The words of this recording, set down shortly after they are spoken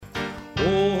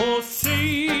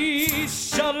Yossi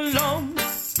Shalom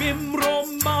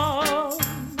Bimroman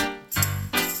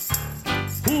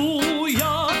Hu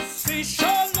Yossi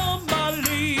Shalom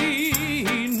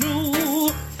Alinu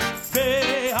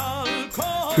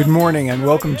Ve'al. Good morning and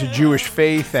welcome to Jewish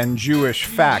Faith and Jewish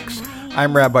Facts.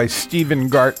 I'm Rabbi Stephen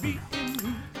Garten.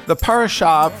 The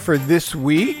parashah for this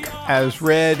week, as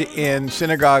read in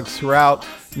synagogues throughout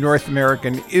North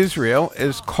American Israel,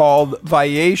 is called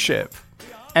Vayeshev,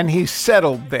 and he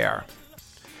settled there.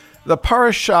 The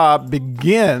parashah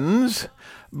begins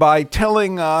by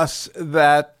telling us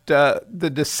that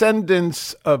the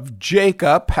descendants of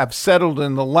Jacob have settled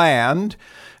in the land,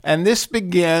 and this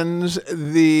begins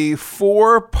the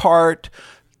four-part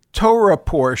Torah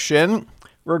portion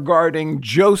regarding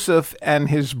Joseph and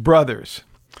his brothers.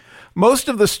 Most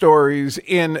of the stories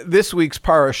in this week's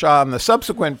parashah and the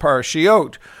subsequent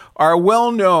parashiot are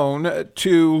well known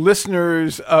to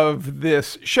listeners of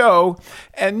this show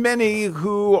and many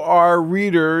who are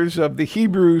readers of the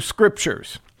Hebrew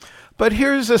scriptures. But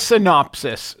here's a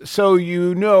synopsis so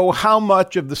you know how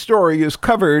much of the story is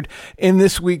covered in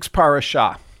this week's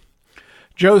parashah.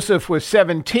 Joseph was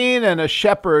 17 and a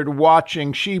shepherd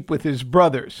watching sheep with his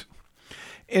brothers.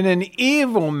 In an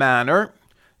evil manner,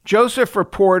 Joseph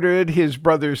reported his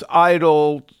brother's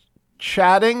idol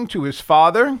chatting to his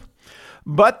father,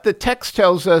 but the text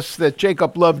tells us that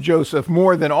Jacob loved Joseph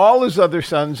more than all his other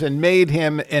sons and made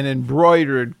him an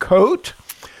embroidered coat.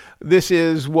 This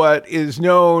is what is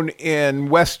known in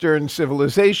Western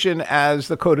civilization as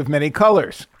the coat of many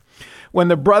colors. When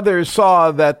the brothers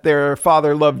saw that their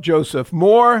father loved Joseph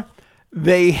more,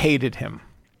 they hated him.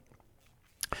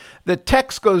 The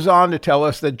text goes on to tell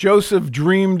us that Joseph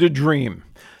dreamed a dream,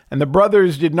 and the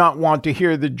brothers did not want to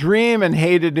hear the dream and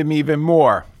hated him even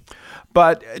more.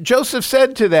 But Joseph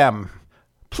said to them,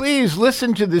 "Please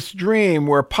listen to this dream.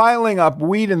 We're piling up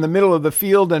wheat in the middle of the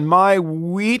field, and my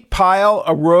wheat pile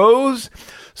arose,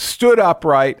 stood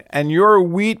upright, and your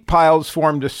wheat piles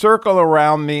formed a circle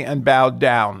around me and bowed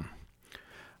down."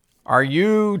 "Are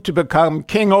you to become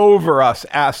king over us?"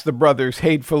 asked the brothers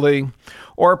hatefully.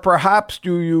 "Or perhaps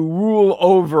do you rule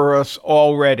over us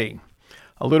already?"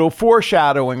 A little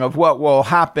foreshadowing of what will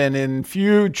happen in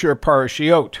future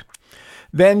parashiot.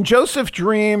 Then Joseph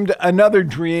dreamed another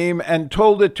dream and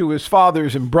told it to his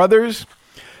fathers and brothers.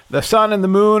 "The sun and the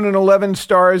moon and 11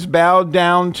 stars bowed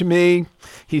down to me."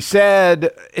 He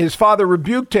said, his father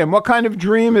rebuked him. "What kind of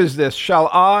dream is this? Shall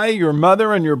I, your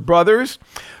mother, and your brothers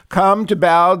come to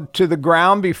bow to the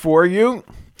ground before you?"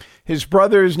 His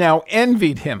brothers now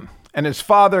envied him, and his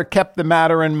father kept the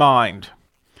matter in mind.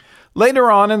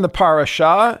 Later on in the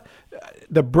parashah,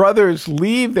 the brothers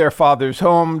leave their father's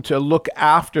home to look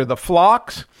after the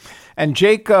flocks, and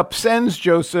Jacob sends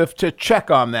Joseph to check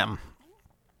on them.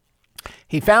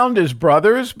 He found his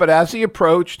brothers, but as he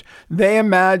approached, they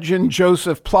imagined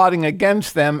Joseph plotting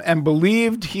against them and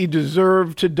believed he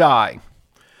deserved to die.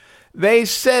 They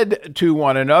said to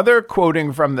one another,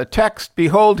 quoting from the text,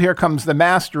 "Behold, here comes the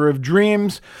master of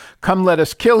dreams. Come, let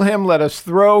us kill him. Let us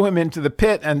throw him into the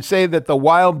pit and say that the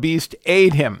wild beast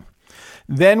ate him.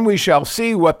 Then we shall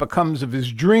see what becomes of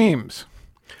his dreams."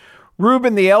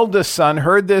 Reuben, the eldest son,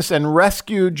 heard this and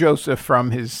rescued Joseph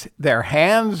from their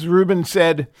hands. Reuben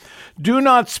said, "Do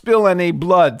not spill any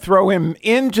blood. Throw him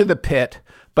into the pit,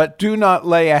 but do not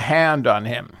lay a hand on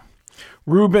him."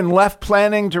 Reuben left,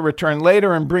 planning to return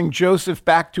later and bring Joseph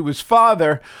back to his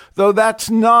father, though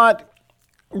that's not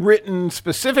written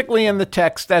specifically in the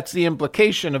text. That's the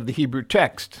implication of the Hebrew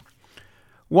text.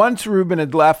 Once Reuben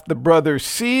had left, the brothers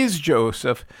seized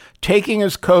Joseph, taking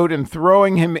his coat and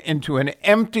throwing him into an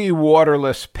empty,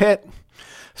 waterless pit.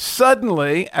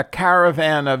 Suddenly, a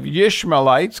caravan of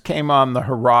Ishmaelites came on the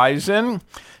horizon.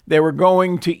 They were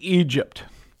going to Egypt.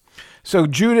 So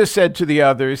Judah said to the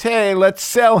others, "Hey, let's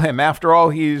sell him. After all,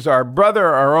 he's our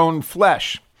brother, our own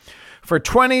flesh." For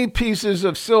 20 pieces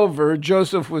of silver,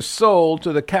 Joseph was sold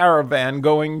to the caravan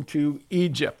going to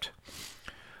Egypt.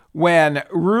 When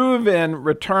Reuben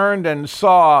returned and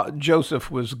saw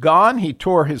Joseph was gone, he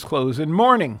tore his clothes in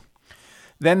mourning.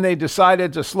 Then they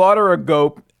decided to slaughter a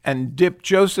goat and dip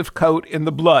Joseph's coat in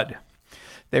the blood.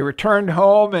 They returned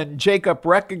home, and Jacob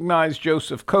recognized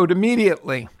Joseph's coat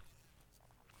immediately.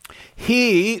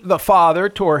 He, the father,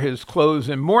 tore his clothes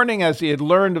in mourning as he had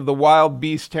learned of the wild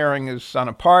beast tearing his son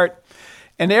apart.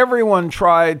 And everyone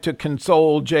tried to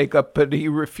console Jacob, but he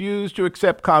refused to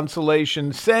accept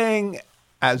consolation, saying,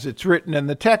 as it's written in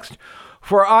the text,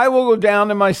 "For I will go down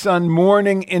to my son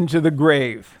mourning into the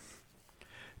grave."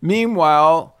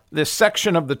 Meanwhile, this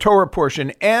section of the Torah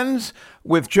portion ends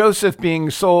with Joseph being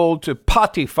sold to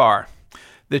Potiphar,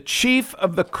 the chief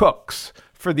of the cooks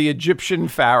for the Egyptian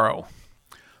Pharaoh.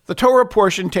 The Torah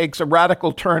portion takes a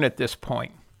radical turn at this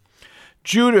point.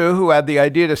 Judah, who had the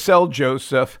idea to sell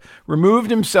Joseph, removed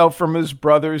himself from his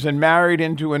brothers and married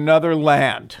into another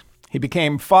land. He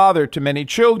became father to many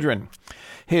children.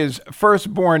 His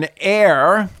firstborn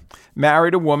heir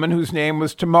married a woman whose name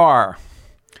was Tamar.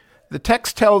 The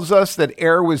text tells us that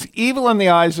Er was evil in the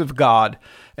eyes of God,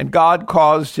 and God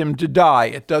caused him to die.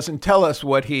 It doesn't tell us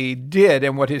what he did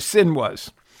and what his sin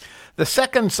was. The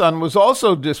second son was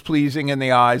also displeasing in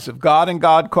the eyes of God, and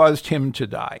God caused him to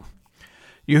die.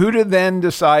 Yehuda then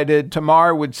decided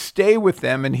Tamar would stay with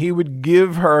them, and he would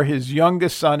give her his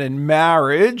youngest son in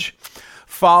marriage,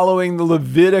 following the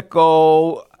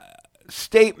Levitical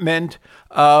statement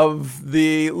of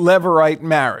the Levirate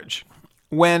marriage.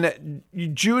 When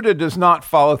Judah does not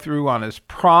follow through on his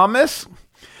promise,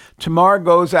 Tamar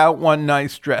goes out one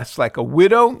night dressed like a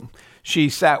widow. She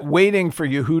sat waiting for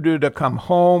Yehuda to come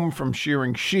home from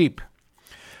shearing sheep.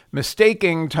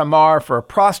 Mistaking Tamar for a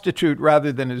prostitute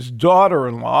rather than his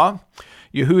daughter-in-law,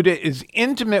 Yehuda is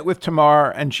intimate with Tamar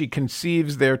and she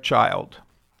conceives their child.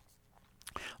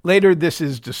 Later, this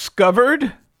is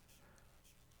discovered,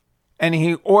 and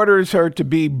he orders her to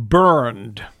be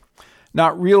burned,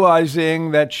 not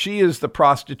realizing that she is the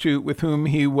prostitute with whom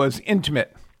he was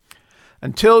intimate,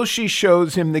 until she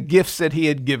shows him the gifts that he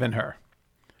had given her.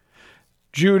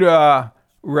 Judah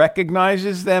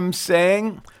recognizes them,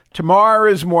 saying, Tamar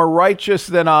is more righteous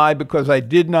than I because I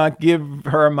did not give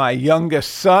her my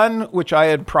youngest son, which I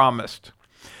had promised.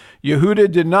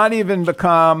 Yehuda did not even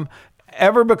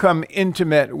ever become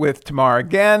intimate with Tamar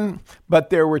again, but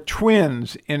there were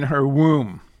twins in her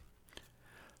womb.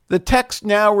 The text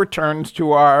now returns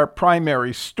to our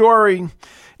primary story.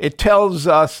 It tells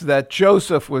us that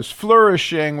Joseph was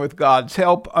flourishing with God's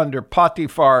help under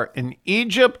Potiphar in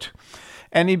Egypt,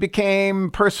 and he became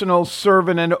personal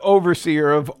servant and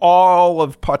overseer of all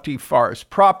of Potiphar's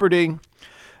property.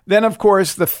 Then, of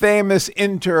course, the famous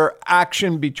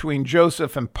interaction between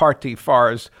Joseph and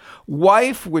Potiphar's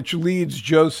wife, which leads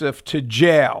Joseph to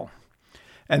jail.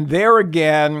 And there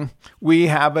again, we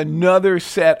have another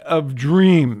set of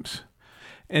dreams.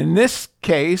 In this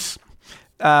case,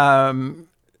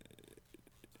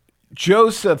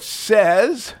 Joseph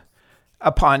says,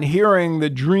 upon hearing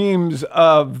the dreams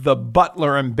of the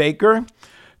butler and baker,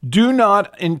 do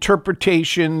not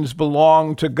interpretations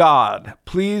belong to God?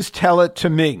 Please tell it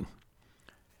to me.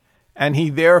 And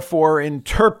he therefore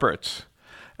interprets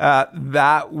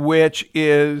that which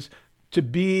is to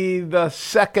be the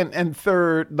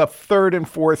third and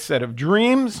fourth set of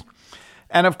dreams.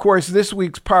 And of course, this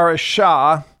week's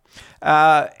parashah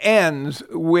ends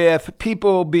with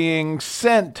people being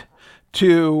sent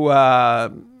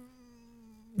to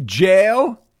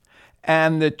jail,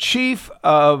 and the chief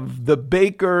of the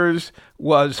bakers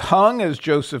was hung, as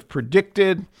Joseph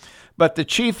predicted, but the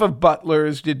chief of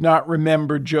butlers did not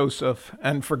remember Joseph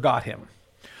and forgot him.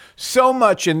 So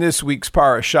much in this week's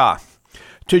parashah.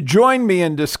 To join me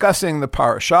in discussing the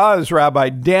parashah is Rabbi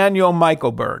Daniel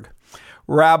Michaelberg.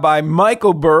 Rabbi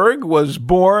Michaelberg was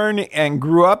born and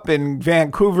grew up in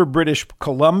Vancouver, British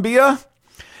Columbia,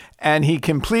 and he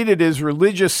completed his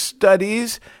religious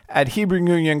studies at Hebrew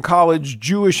Union College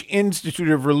Jewish Institute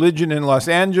of Religion in Los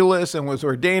Angeles and was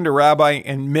ordained a rabbi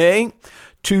in May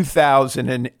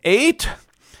 2008.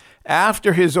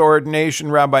 After his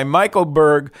ordination, Rabbi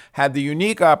Michaelberg had the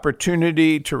unique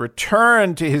opportunity to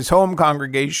return to his home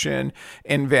congregation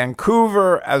in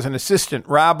Vancouver as an assistant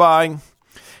rabbi.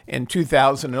 In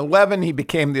 2011, he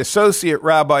became the associate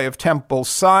rabbi of Temple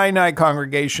Sinai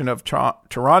Congregation of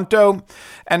Toronto,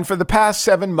 and for the past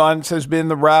 7 months has been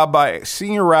the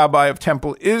senior rabbi of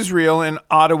Temple Israel in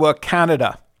Ottawa,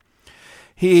 Canada.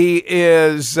 He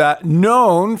is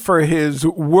known for his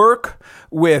work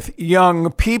with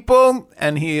young people,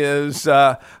 and he is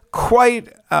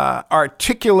quite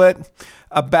articulate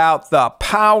about the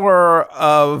power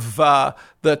of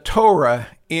the Torah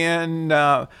in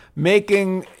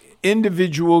making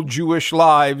individual Jewish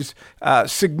lives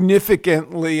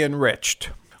significantly enriched.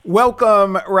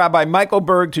 Welcome, Rabbi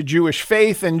Michaelberg, to Jewish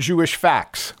Faith and Jewish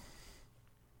Facts.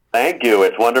 Thank you.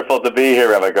 It's wonderful to be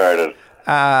here, Rabbi Garden.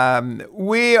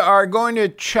 We are going to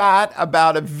chat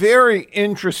about a very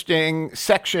interesting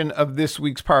section of this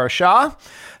week's parashah,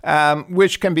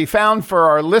 which can be found for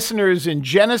our listeners in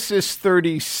Genesis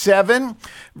 37,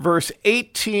 verse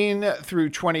 18 through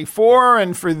 24.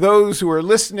 And for those who are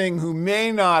listening who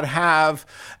may not have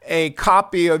a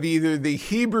copy of either the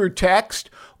Hebrew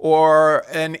text or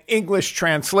an English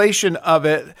translation of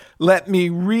it, let me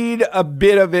read a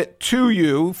bit of it to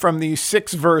you from these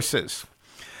 6 verses.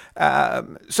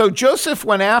 So Joseph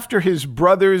went after his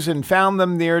brothers and found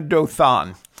them near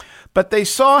Dothan. But they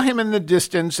saw him in the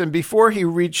distance, and before he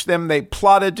reached them, they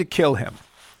plotted to kill him.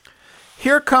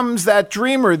 "Here comes that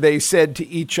dreamer," they said to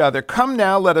each other. "Come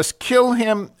now, let us kill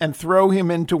him and throw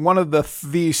him into one of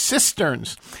these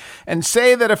cisterns, and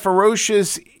say that a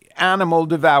ferocious animal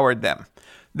devoured them.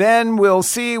 Then we'll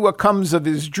see what comes of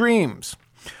his dreams."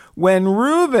 When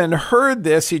Reuben heard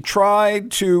this, he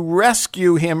tried to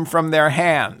rescue him from their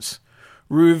hands.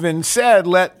 Reuben said,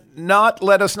 let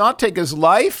us not take his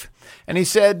life. And he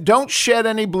said, "Don't shed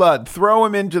any blood. Throw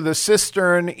him into the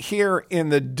cistern here in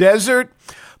the desert,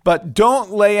 but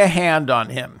don't lay a hand on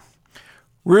him."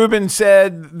 Reuben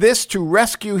said this to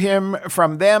rescue him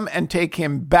from them and take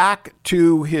him back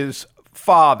to his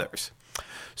fathers.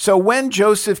 So when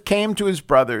Joseph came to his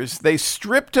brothers, they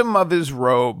stripped him of his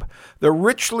robe, the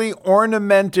richly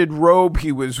ornamented robe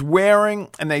he was wearing,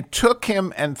 and they took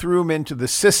him and threw him into the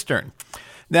cistern.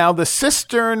 Now the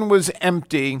cistern was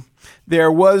empty.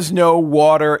 There was no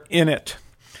water in it.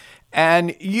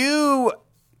 And you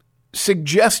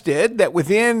suggested that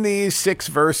within these 6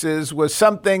 verses was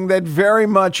something that very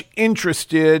much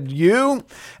interested you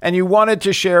and you wanted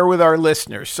to share with our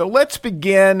listeners. So let's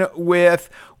begin with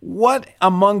what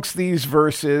amongst these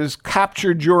verses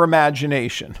captured your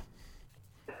imagination?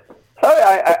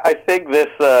 I think this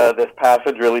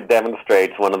passage really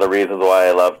demonstrates one of the reasons why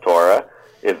I love Torah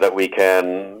is that we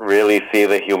can really see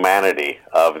the humanity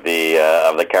of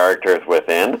the characters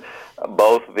within,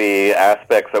 both the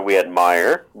aspects that we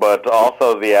admire, but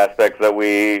also the aspects that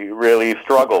we really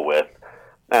struggle with.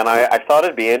 And I thought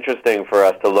it'd be interesting for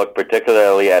us to look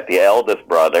particularly at the eldest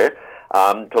brother,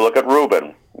 to look at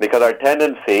Reuben, because our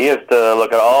tendency is to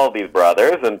look at all these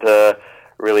brothers and to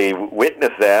really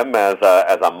witness them as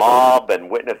a mob and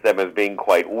witness them as being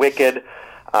quite wicked.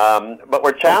 But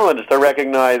we're challenged to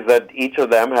recognize that each of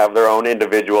them have their own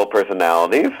individual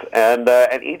personalities, and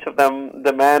each of them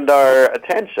demand our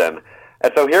attention.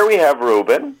 And so here we have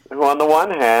Reuben, who on the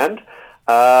one hand,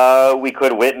 we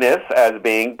could witness as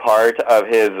being part of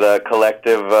his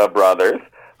collective brothers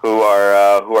who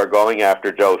are going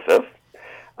after Joseph.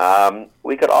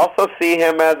 We could also see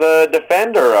him as a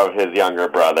defender of his younger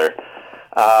brother,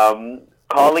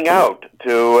 calling out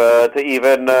to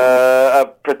even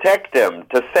protect him,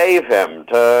 to save him,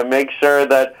 to make sure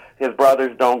that his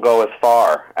brothers don't go as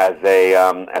far as they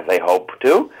hope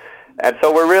to. And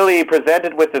so we're really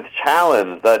presented with this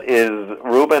challenge that is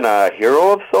Reuben a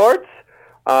hero of sorts,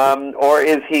 or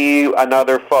is he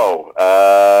another foe,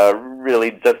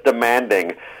 really just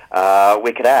demanding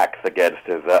wicked acts against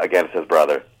his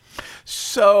brother?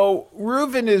 So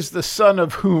Reuben is the son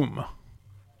of whom?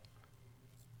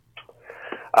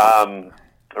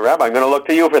 Rabbi, I'm going to look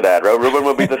to you for that. Reuben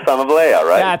will be the son of Leah,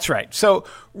 right? That's right. So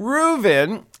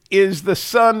Reuben is the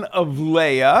son of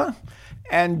Leah,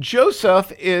 and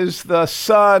Joseph is the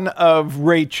son of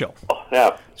Rachel. Oh,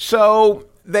 yeah. So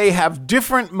they have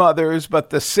different mothers, but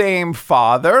the same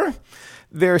father.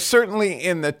 There's certainly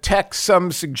in the text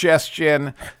some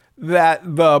suggestion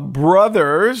that the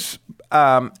brothers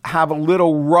have a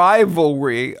little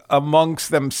rivalry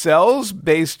amongst themselves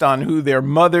based on who their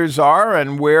mothers are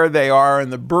and where they are in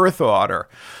the birth order.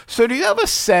 So do you have a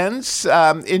sense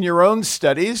in your own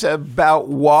studies about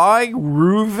why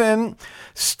Reuben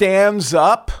stands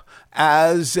up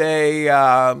as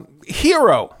a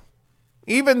hero?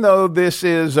 Even though this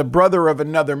is a brother of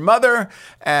another mother,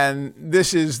 and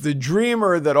this is the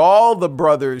dreamer that all the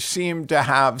brothers seem to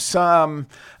have some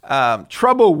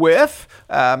trouble with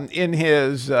in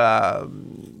his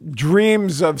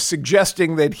dreams of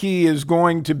suggesting that he is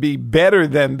going to be better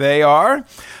than they are.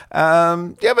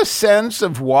 Do you have a sense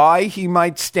of why he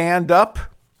might stand up?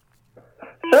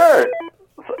 Sure.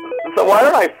 So why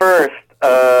don't I first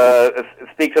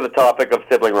speak to the topic of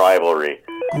sibling rivalry?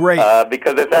 Great.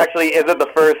 Because it actually isn't the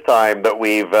first time that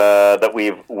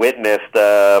we've witnessed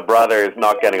brothers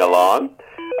not getting along.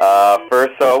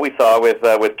 First, we saw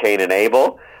with Cain and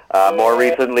Abel. More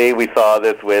recently, we saw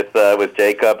this with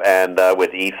Jacob and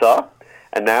with Esau.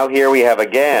 And now here we have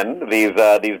again these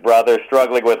brothers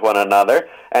struggling with one another,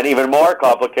 and even more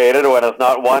complicated when it's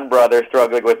not one brother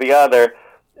struggling with the other.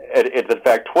 It's in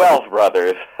fact 12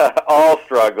 brothers, all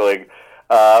struggling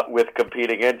with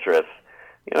competing interests.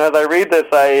 You know, as I read this,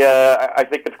 I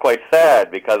think it's quite sad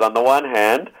because on the one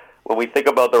hand, when we think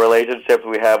about the relationships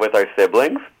we have with our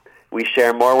siblings, we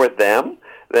share more with them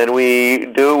than we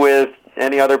do with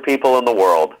any other people in the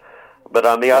world. But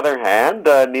on the other hand,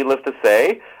 needless to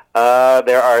say,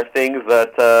 there are things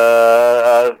that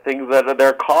there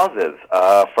are causes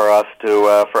for us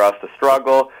to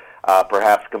struggle,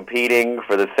 perhaps competing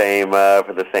for the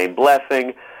same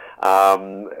blessing.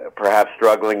 Perhaps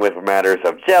struggling with matters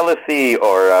of jealousy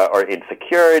or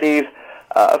insecurities.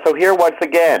 So here, once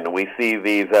again, we see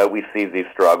these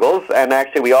struggles, and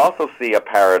actually, we also see a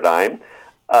paradigm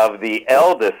of the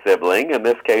eldest sibling, in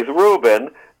this case, Reuben,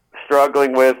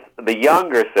 struggling with the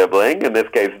younger sibling, in this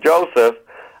case, Joseph,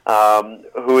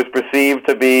 who is perceived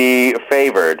to be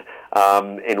favored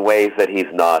in ways that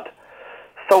he's not.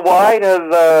 So why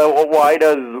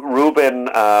does Reuben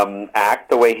act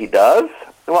the way he does?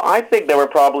 Well, I think there were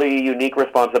probably unique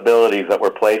responsibilities that were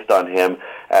placed on him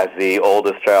as the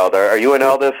oldest child. Are you an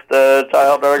eldest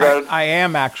child, Beauregard? I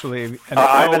am actually.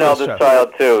 I'm an eldest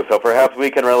child too, so perhaps we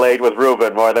can relate with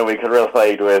Reuben more than we can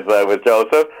relate with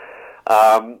Joseph.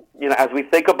 As we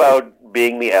think about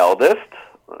being the eldest,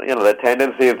 the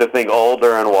tendency is to think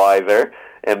older and wiser,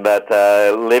 and that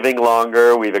living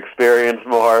longer, we've experienced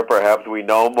more, perhaps we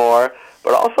know more,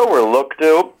 but also we're looked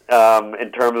to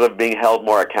in terms of being held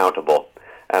more accountable.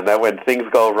 And that when things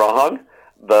go wrong,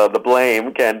 the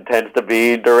blame tends to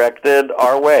be directed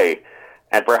our way.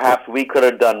 And perhaps we could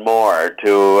have done more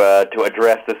to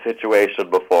address the situation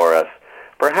before us.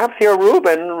 Perhaps here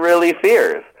Reuben really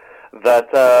fears that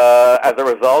as a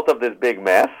result of this big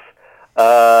mess,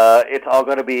 it's all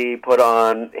going to be put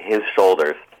on his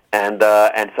shoulders. And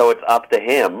so it's up to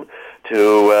him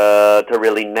to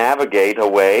really navigate a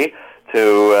way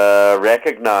to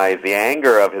recognize the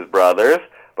anger of his brothers,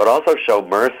 but also show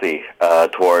mercy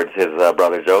towards his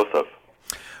brother Joseph.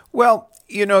 Well,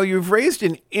 you've raised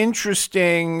an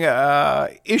interesting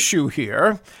issue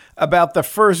here about the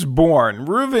firstborn.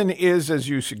 Reuben is, as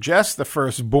you suggest, the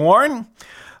firstborn,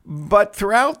 but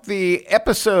throughout the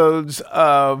episodes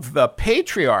of the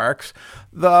patriarchs,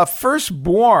 the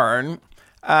firstborn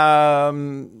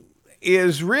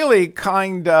is really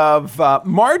kind of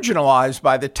marginalized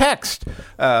by the text.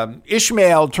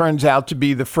 Ishmael turns out to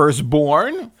be the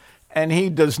firstborn, and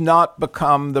he does not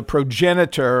become the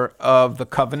progenitor of the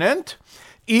covenant.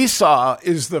 Esau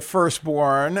is the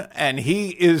firstborn, and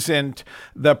he isn't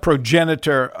the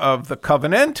progenitor of the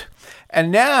covenant.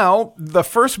 And now the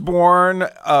firstborn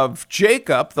of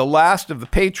Jacob, the last of the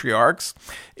patriarchs,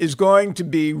 is going to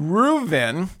be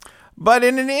Reuben. But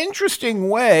in an interesting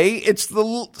way, it's the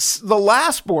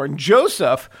lastborn,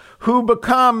 Joseph, who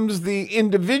becomes the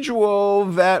individual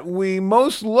that we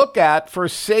most look at for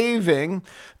saving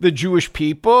the Jewish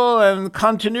people and the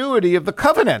continuity of the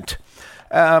covenant.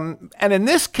 And in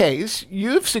this case,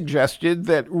 you've suggested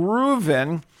that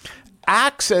Reuben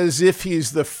acts as if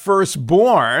he's the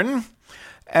firstborn,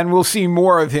 and we'll see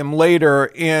more of him later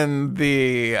in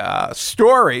the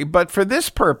story. But for this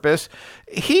purpose,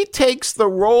 he takes the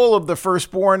role of the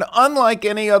firstborn unlike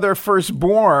any other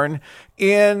firstborn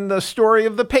in the story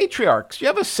of the patriarchs. Do you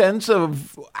have a sense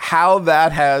of how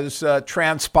that has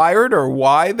transpired or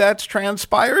why that's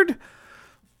transpired?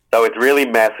 So it's really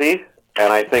messy,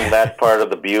 and I think that's part of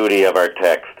the beauty of our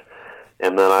text.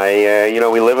 And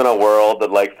then we live in a world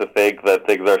that likes to think that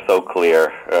things are so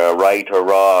clear, right or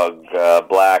wrong,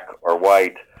 black or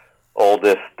white,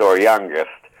 oldest or youngest.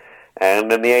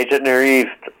 And in the ancient Near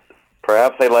East,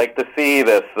 perhaps they like to see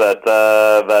this, that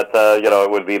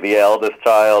it would be the eldest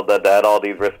child that had all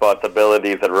these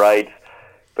responsibilities and rights.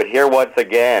 But here, once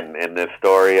again, in this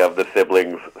story of the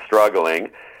siblings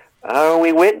struggling,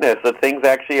 we witness that things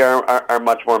actually are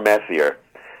much more messier,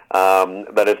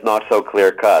 that it's not so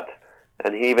clear-cut.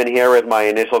 And even here with my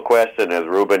initial question, is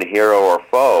Reuben hero or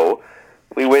foe,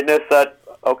 we witness that,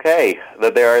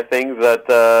 that there are things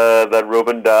that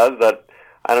Reuben does that,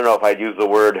 I don't know if I'd use the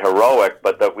word heroic,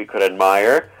 but that we could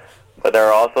admire. But there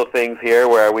are also things here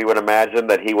where we would imagine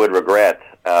that he would regret,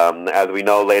 as we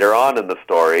know later on in the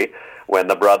story, when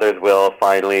the brothers will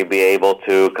finally be able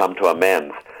to come to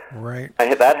amends. Right.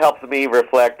 That helps me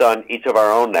reflect on each of our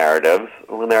own narratives.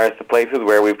 When there are places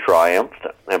where we've triumphed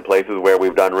and places where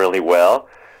we've done really well,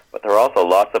 but there are also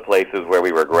lots of places where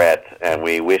we regret and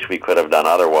we wish we could have done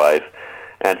otherwise.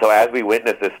 And so as we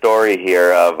witness this story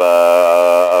here of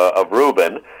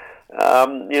Reuben,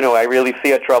 I really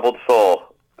see a troubled soul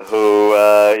who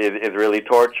is really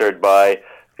tortured by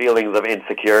feelings of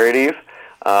insecurities,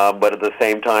 but at the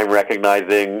same time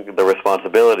recognizing the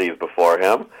responsibilities before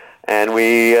him. And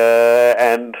we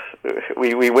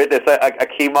witness a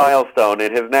key milestone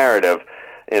in his narrative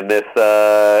in this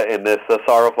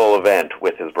sorrowful event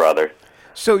with his brother.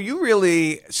 So you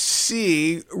really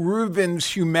see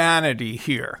Reuben's humanity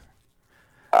here.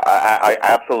 I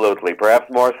absolutely, perhaps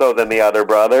more so than the other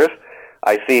brothers.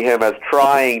 I see him as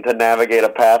trying to navigate a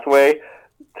pathway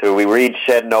to, we read,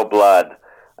 shed no blood.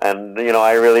 And,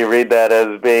 I really read that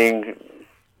as being,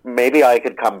 maybe I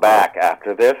could come back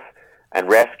after this and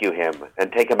rescue him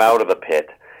and take him out of the pit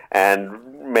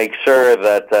and make sure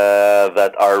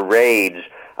that our rage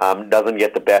doesn't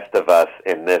get the best of us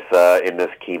in this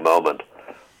key moment.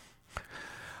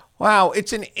 Wow,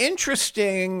 it's an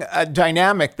interesting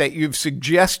dynamic that you've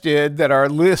suggested that our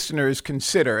listeners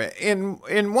consider.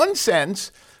 In one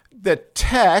sense, the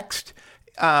text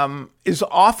is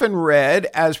often read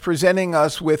as presenting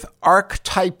us with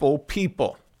archetypal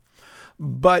people.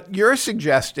 But you're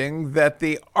suggesting that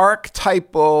the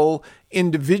archetypal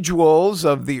individuals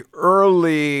of the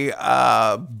early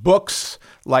books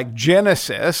like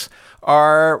Genesis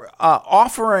are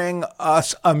offering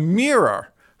us a mirror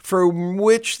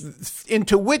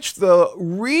into which the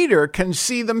reader can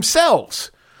see themselves.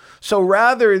 So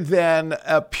rather than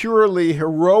a purely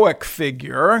heroic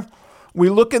figure, we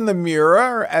look in the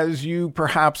mirror, as you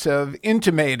perhaps have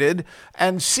intimated,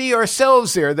 and see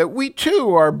ourselves there, that we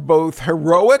too are both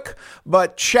heroic,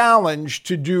 but challenged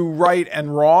to do right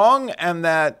and wrong, and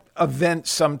that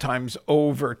events sometimes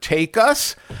overtake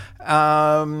us.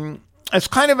 It's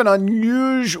kind of an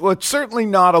unusual, it's certainly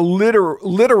not a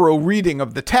literal reading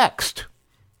of the text.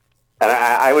 And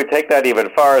I would take that even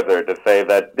farther to say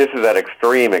that this is an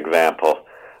extreme example.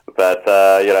 That,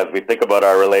 as we think about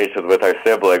our relations with our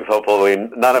siblings, hopefully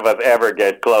none of us ever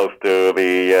get close to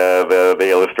the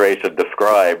illustration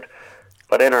described.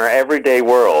 But in our everyday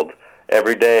world,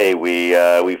 every day we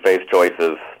face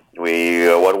choices.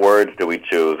 What words do we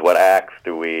choose? What acts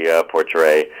do we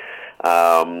portray?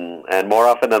 And more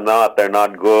often than not, they're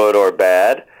not good or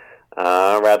bad.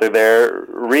 Rather, they're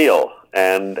real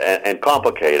and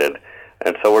complicated.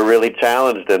 And so we're really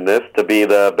challenged in this to be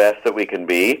the best that we can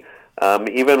be,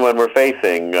 even when we're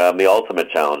facing the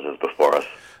ultimate challenges before us.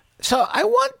 So I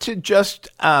want to just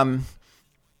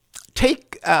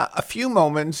take a few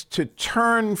moments to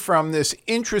turn from this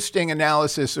interesting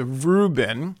analysis of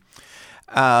Reuben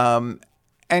and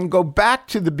go back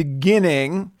to the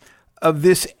beginning of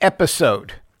this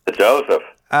episode. Joseph.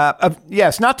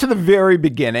 Yes, not to the very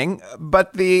beginning,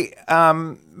 but the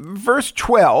verse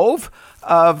 12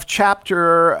 of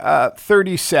chapter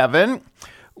 37,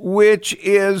 which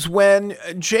is when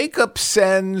Jacob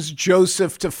sends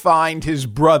Joseph to find his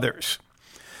brothers.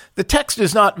 The text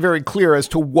is not very clear as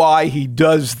to why he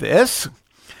does this.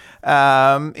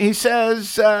 He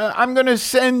says, I'm going to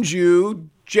send you,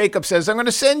 Jacob says, I'm going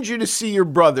to send you to see your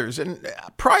brothers. And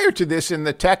prior to this in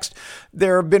the text,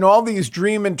 there have been all these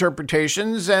dream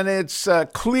interpretations, and it's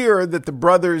clear that the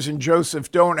brothers and Joseph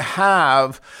don't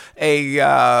have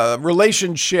a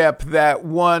relationship that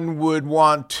one would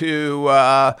want to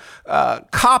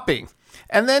copy.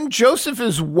 And then Joseph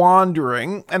is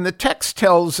wandering, and the text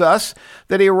tells us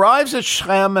that he arrives at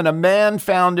Shechem, and a man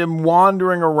found him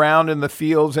wandering around in the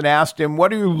fields and asked him,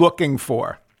 "What are you looking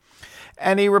for?"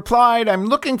 And he replied, "I'm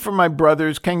looking for my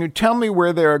brothers. Can you tell me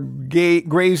where they're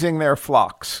grazing their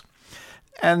flocks?"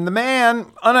 And the man,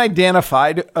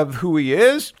 unidentified of who he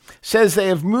is, says, "They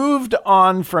have moved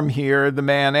on from here." The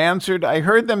man answered, "I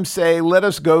heard them say, 'Let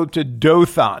us go to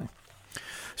Dothan.'"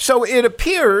 So it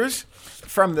appears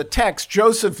from the text,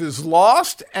 Joseph is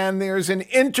lost, and there's an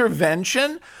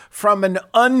intervention from an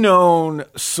unknown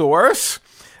source,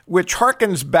 which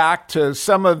harkens back to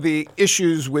some of the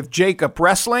issues with Jacob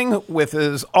wrestling with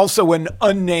is also an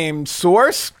unnamed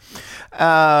source.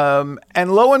 And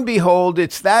lo and behold,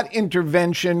 it's that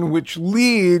intervention which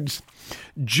leads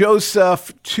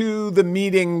Joseph to the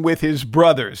meeting with his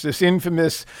brothers, this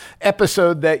infamous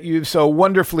episode that you've so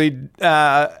wonderfully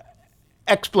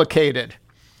explicated.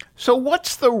 So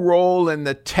what's the role in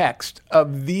the text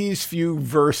of these few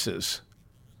verses?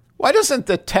 Why doesn't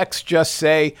the text just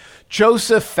say,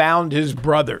 Joseph found his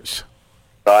brothers?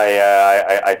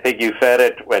 I think you said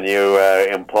it when you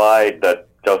implied that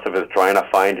Joseph is trying to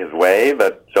find his way,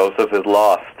 that Joseph is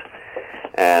lost.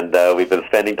 And we've been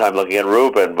spending time looking at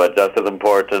Reuben, but just as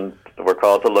important, we're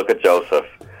called to look at Joseph.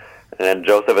 And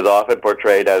Joseph is often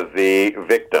portrayed as the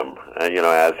victim,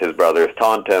 as his brothers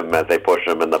taunt him, as they push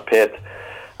him in the pit.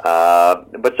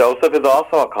 But Joseph is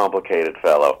also a complicated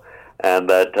fellow. And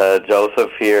that Joseph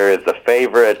here is the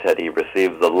favorite, that he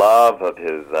receives the love of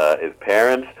his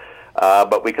parents.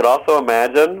 But we could also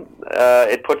imagine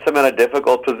it puts him in a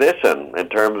difficult position in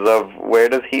terms of where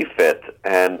does he fit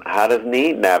and how does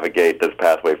he navigate this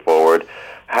pathway forward?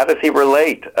 How does he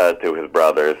relate to his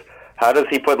brothers? How does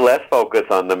he put less focus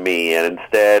on the me and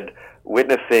instead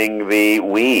witnessing the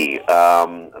we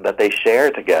that they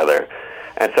share together?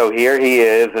 And so here he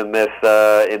is in this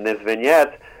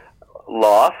vignette,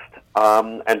 lost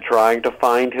and trying to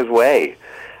find his way.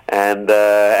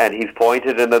 And he's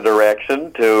pointed in the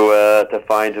direction to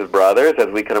find his brothers. As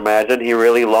we can imagine, he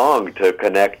really longed to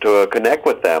connect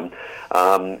with them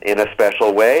in a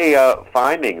special way,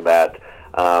 finding that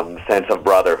sense of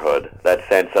brotherhood, that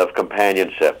sense of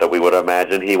companionship that we would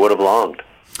imagine he would have longed.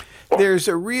 there's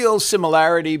a real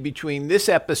similarity between this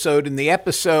episode and the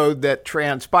episode that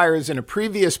transpires in a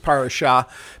previous parashah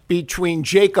between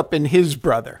Jacob and his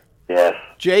brother. Yes.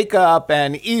 Jacob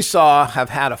and Esau have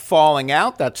had a falling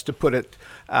out. That's to put it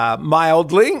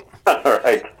mildly.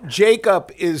 Right.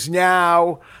 Jacob is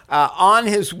now on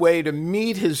his way to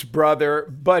meet his brother,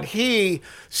 but he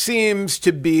seems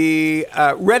to be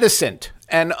reticent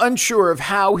and unsure of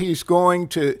how he's going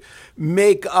to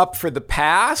make up for the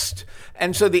past.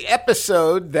 And so the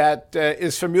episode that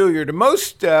is familiar to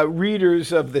most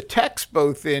readers of the text,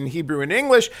 both in Hebrew and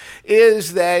English,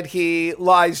 is that he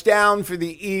lies down for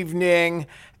the evening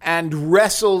and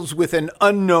wrestles with an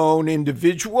unknown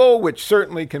individual, which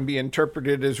certainly can be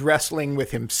interpreted as wrestling with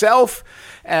himself,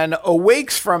 and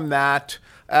awakes from that,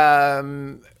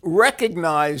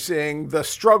 recognizing the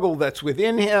struggle that's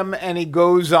within him, and he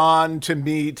goes on to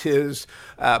meet his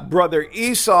brother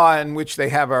Esau, in which they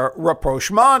have a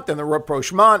rapprochement, and the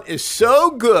rapprochement is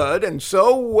so good and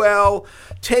so well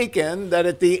taken that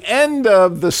at the end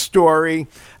of the story,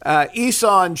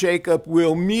 Esau and Jacob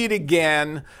will meet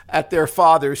again at their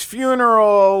father's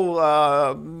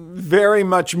funeral, very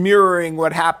much mirroring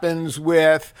what happens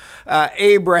with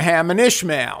Abraham and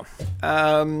Ishmael.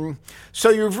 So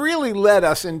you've really led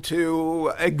us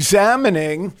into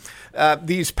examining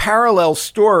these parallel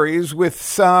stories with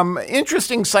some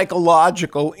interesting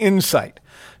psychological insight,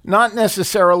 not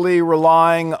necessarily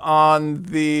relying on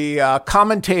the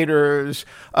commentators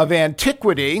of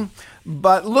antiquity,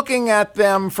 but looking at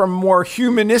them from a more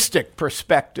humanistic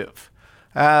perspective.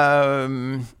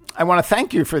 I want to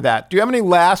thank you for that. Do you have any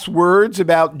last words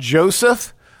about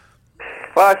Joseph?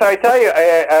 Well, so I tell you,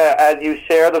 as you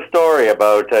share the story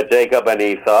about Jacob and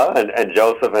Esau and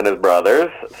Joseph and his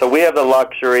brothers, so we have the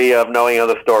luxury of knowing how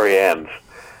the story ends,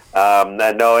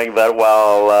 and knowing that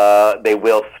while they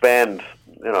will spend,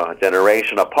 a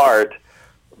generation apart,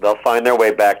 they'll find their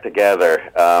way back together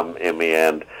in the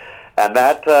end. And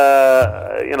that,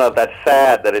 that's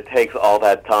sad that it takes all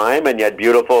that time, and yet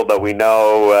beautiful that we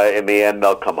know in the end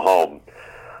they'll come home.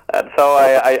 And so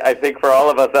I think for all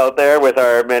of us out there with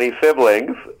our many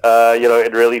siblings,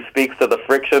 it really speaks to the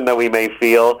friction that we may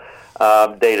feel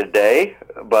day to day,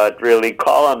 but really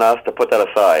call on us to put that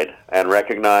aside and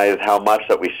recognize how much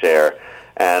that we share,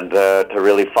 and to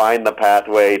really find the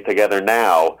pathway together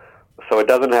now, so it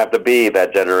doesn't have to be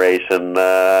that generation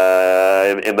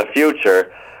in the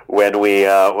future when we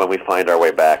find our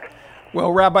way back.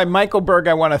 Well, Rabbi Michael Berg,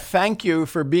 I want to thank you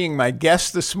for being my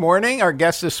guest this morning. Our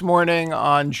guest this morning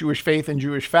on Jewish Faith and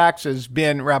Jewish Facts has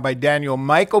been Rabbi Daniel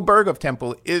Michaelberg of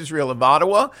Temple Israel of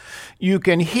Ottawa. You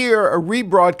can hear a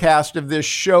rebroadcast of this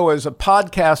show as a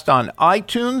podcast on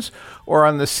iTunes or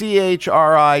on the chri.ca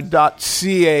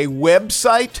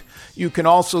website. You can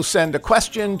also send a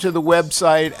question to the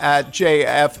website at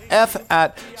jff@chri.ca.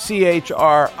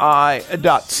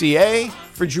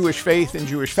 For Jewish Faith and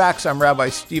Jewish Facts, I'm Rabbi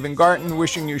Stephen Garten,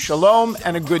 wishing you shalom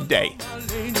and a good day.